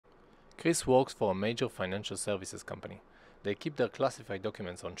Chris works for a major financial services company. They keep their classified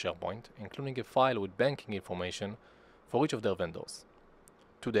documents on SharePoint, including a file with banking information for each of their vendors.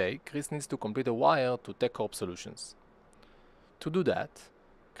 Today, Chris needs to complete a wire to TechCorp Solutions. To do that,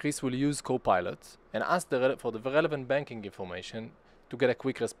 Chris will use Copilot and ask for the relevant banking information to get a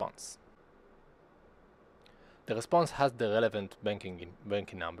quick response. The response has the relevant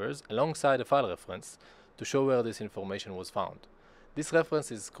banking numbers alongside a file reference to show where this information was found. This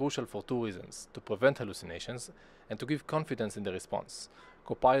reference is crucial for two reasons: to prevent hallucinations and to give confidence in the response.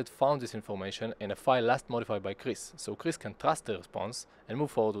 Copilot found this information in a file last modified by Chris, so Chris can trust the response and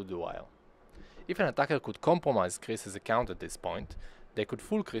move forward with the wire. If an attacker could compromise Chris's account at this point, they could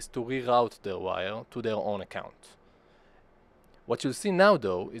fool Chris to reroute their wire to their own account. What you'll see now,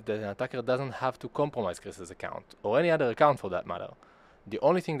 though, is that an attacker doesn't have to compromise Chris's account, or any other account for that matter. The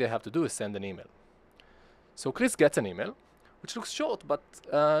only thing they have to do is send an email. So Chris gets an email, which looks short but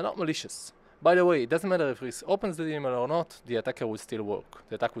not malicious. By the way, it doesn't matter if Chris opens the email or not, the attack will still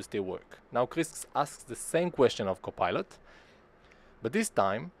work. Now Chris asks the same question of Copilot, but this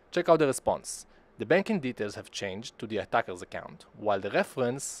time, check out the response. The banking details have changed to the attacker's account, while the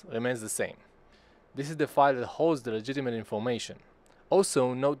reference remains the same. This is the file that holds the legitimate information.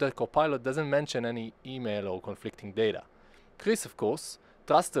 Also, note that Copilot doesn't mention any email or conflicting data. Chris, of course,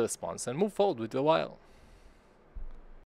 trusts the response and moves forward with the wire.